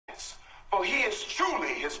For he is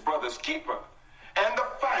truly his brother's keeper and the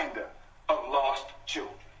finder of lost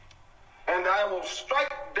children. And I will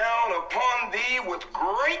strike down upon thee with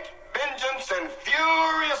great vengeance and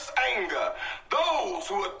furious anger those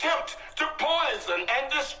who attempt to poison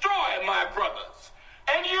and destroy my brothers.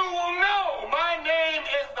 And you will know my name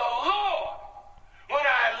is the Lord when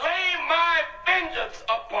I lay my vengeance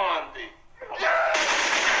upon thee.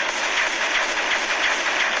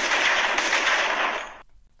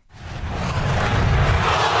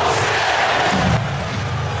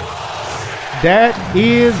 That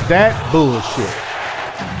is that bullshit.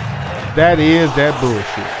 That is that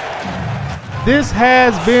bullshit. This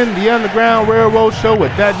has been the Underground Railroad Show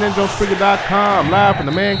with ThatNinjaSpeaker.com, live from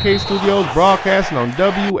the Man Cave Studios, broadcasting on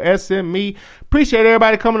WSME. Appreciate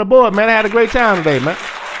everybody coming aboard, man. I had a great time today, man.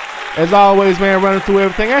 As always, man, running through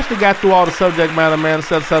everything. I actually got through all the subject matter, man.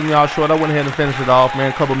 Instead of selling y'all short, I went ahead and finished it off,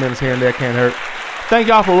 man. A couple minutes here and there can't hurt. Thank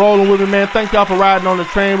y'all for rolling with me, man. Thank y'all for riding on the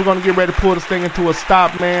train. We're going to get ready to pull this thing into a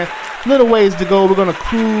stop, man. Little ways to go. We're going to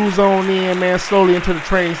cruise on in, man, slowly into the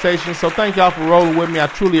train station. So thank y'all for rolling with me. I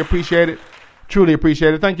truly appreciate it. Truly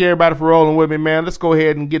appreciate it. Thank you, everybody, for rolling with me, man. Let's go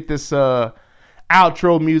ahead and get this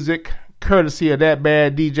outro music, courtesy of That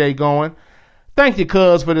Bad DJ, going. Thank you,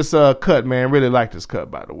 cuz, for this cut, man. Really like this cut,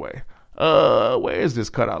 by the way. Where is this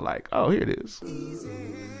cut I like? Oh, here it is.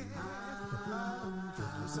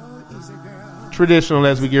 Traditional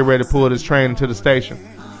as we get ready to pull this train into the station.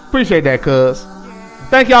 Appreciate that, cuz.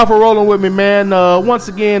 Thank y'all for rolling with me, man. Once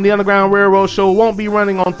again, the Underground Railroad Show won't be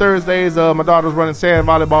running on Thursdays. My daughter's running sand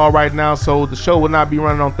volleyball right now, so the show will not be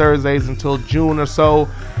running on Thursdays until June or so.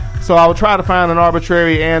 So I will try to find an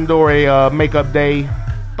arbitrary and or a makeup day,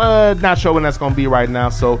 but not sure when that's going to be right now.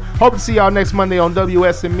 So hope to see y'all next Monday on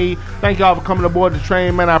WSME. Thank y'all for coming aboard the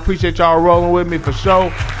train, man. I appreciate y'all rolling with me for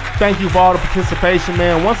sure. Thank you for all the participation,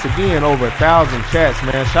 man. Once again, over 1,000 chats,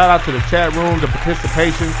 man. Shout out to the chat room, the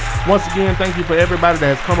participation. Once again, thank you for everybody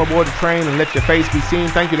that has come aboard the train and let your face be seen.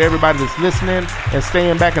 Thank you to everybody that's listening and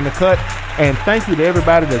staying back in the cut. And thank you to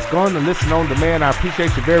everybody that's going to listen on demand. I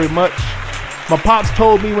appreciate you very much. My pops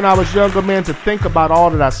told me when I was younger, man, to think about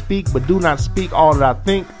all that I speak, but do not speak all that I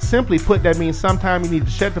think. Simply put, that means sometimes you need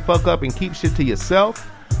to shut the fuck up and keep shit to yourself.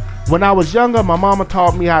 When I was younger, my mama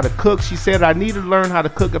taught me how to cook. She said I needed to learn how to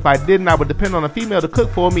cook. If I didn't, I would depend on a female to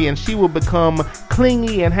cook for me, and she would become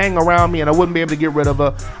clingy and hang around me, and I wouldn't be able to get rid of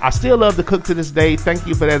her. I still love to cook to this day. Thank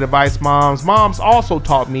you for that advice, moms. Moms also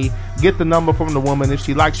taught me, get the number from the woman. If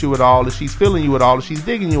she likes you at all, if she's feeling you at all, if she's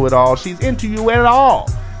digging you at all, if she's into you at all,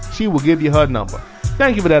 she will give you her number.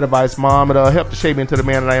 Thank you for that advice, Mom. It helped to shape me into the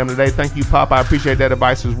man that I am today. Thank you, Pop. I appreciate that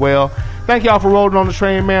advice as well. Thank y'all for rolling on the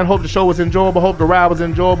train, man. Hope the show was enjoyable. Hope the ride was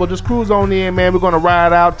enjoyable. Just cruise on in, man. We're going to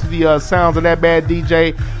ride out to the sounds of That Bad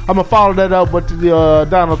DJ. I'm going to follow that up with the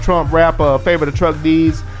Donald Trump rap, Favor the Truck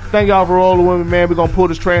D's. Thank y'all for rolling with me, man. We're going to pull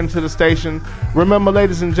this train into the station. Remember,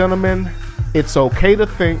 ladies and gentlemen, it's okay to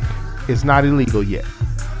think it's not illegal yet.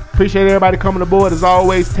 Appreciate everybody coming aboard. As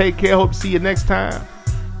always, take care. Hope to see you next time.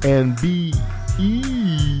 And be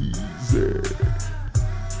easy.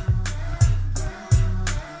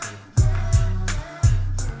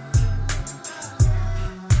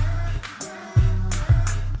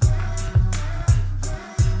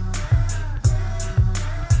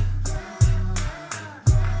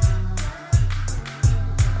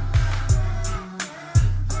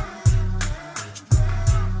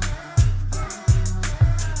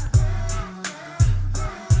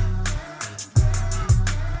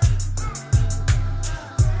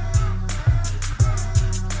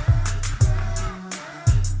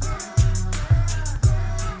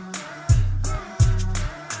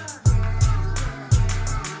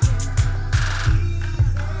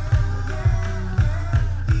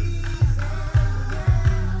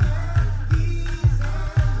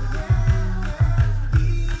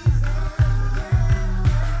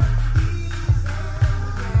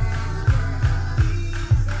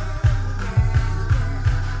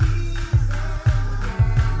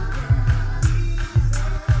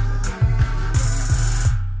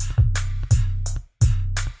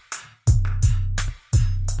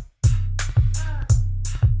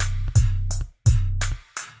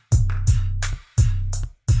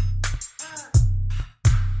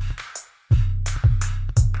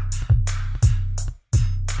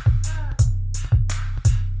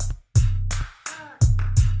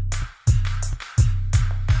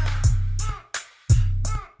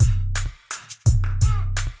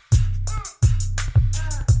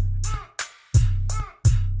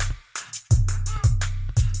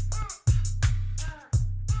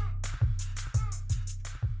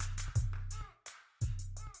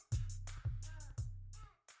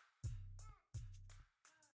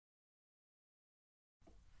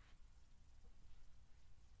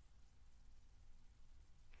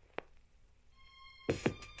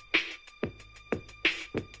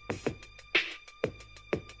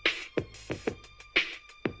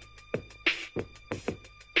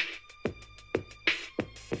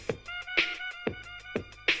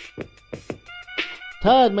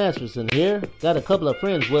 Todd Masterson here. Got a couple of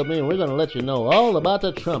friends with me, and we're going to let you know all about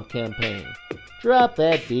the Trump campaign. Drop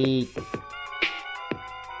that beat.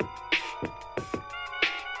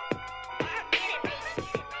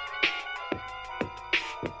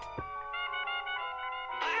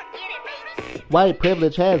 White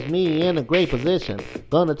privilege has me in a great position.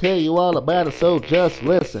 Gonna tell you all about it, so just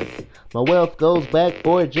listen. My wealth goes back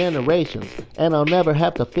 4 generations, and I'll never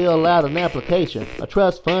have to fill out an application. A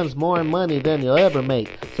trust fund's more money than you'll ever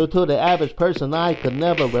make, so to the average person I could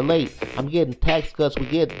never relate. I'm getting tax cuts, we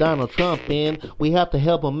get Donald Trump in. We have to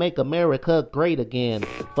help him make America great again.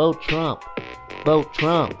 Vote Trump. Vote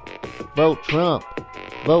Trump. Vote Trump.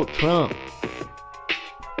 Vote Trump.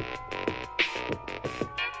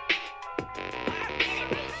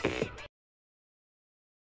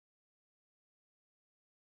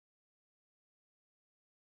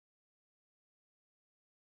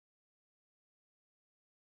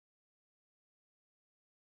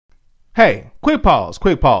 Hey, quick pause.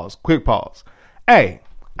 Hey,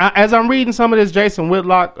 as I'm reading some of this Jason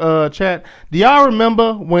Whitlock chat, do y'all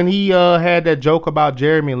remember when he had that joke about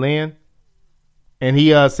Jeremy Lin? And he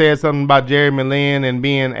said something about Jeremy Lin and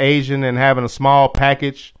being Asian and having a small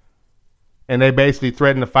package. And they basically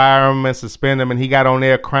threatened to fire him and suspend him. And he got on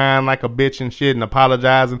there crying like a bitch and shit and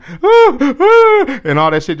apologizing. And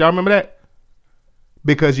all that shit. Y'all remember that?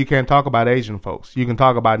 Because you can't talk about Asian folks. You can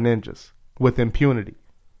talk about ninjas with impunity.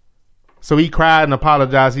 So he cried and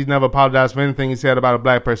apologized. He's never apologized for anything he said about a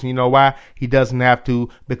black person. You know why? He doesn't have to,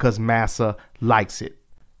 because massa likes it.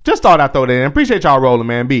 Just thought I'd throw that in. Appreciate y'all rolling,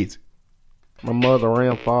 man. Beats. My mother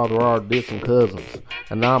and father are distant cousins,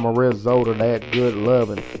 and I'm a result of that good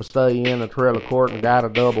loving. I stay in the trailer court and got a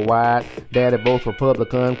double wide. Daddy votes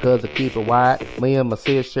Republican cause I keep it white. Me and my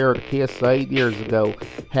sis shared a kiss 8 years ago.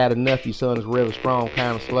 Had a nephew, son is really strong,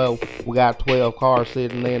 kind of slow. We got 12 cars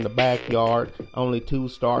sitting in the backyard. Only 2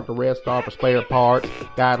 start, the rest are for spare parts.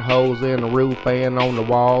 Got holes in the roof and on the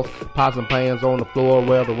walls. Pots and pans on the floor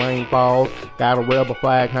where the rain falls. Got a rebel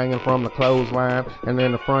flag hanging from the clothesline. And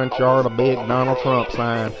in the front yard a big Donald Trump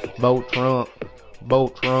sign. Vote Trump.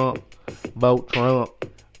 Vote Trump. Vote Trump.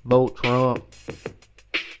 Vote Trump.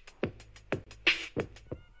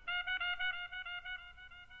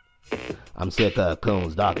 I'm sick of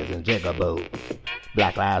coons, darkies, and jigaboos.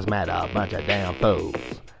 Black Lives Matter, a bunch of damn fools.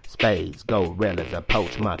 Spades, gorillas, and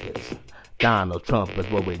poach monkeys. Donald Trump is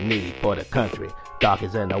what we need for the country.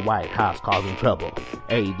 Darkies in the White House causing trouble.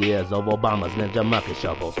 8 years of Obama's ninja monkey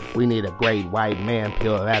shovels. We need a great white man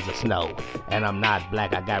pure as the snow. And I'm not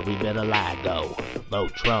black, I got revitiligo.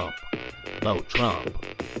 Vote Trump. Vote Trump.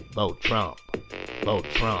 Vote Trump. Vote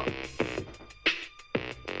Trump.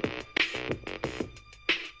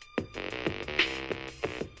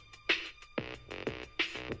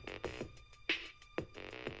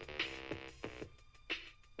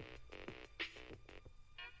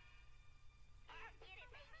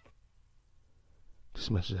 This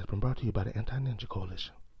message has been brought to you by the Anti-Ninja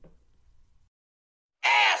Coalition.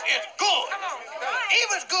 Ass is good.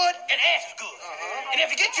 Evil's good and ass is good. And if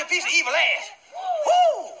you get your piece of evil ass,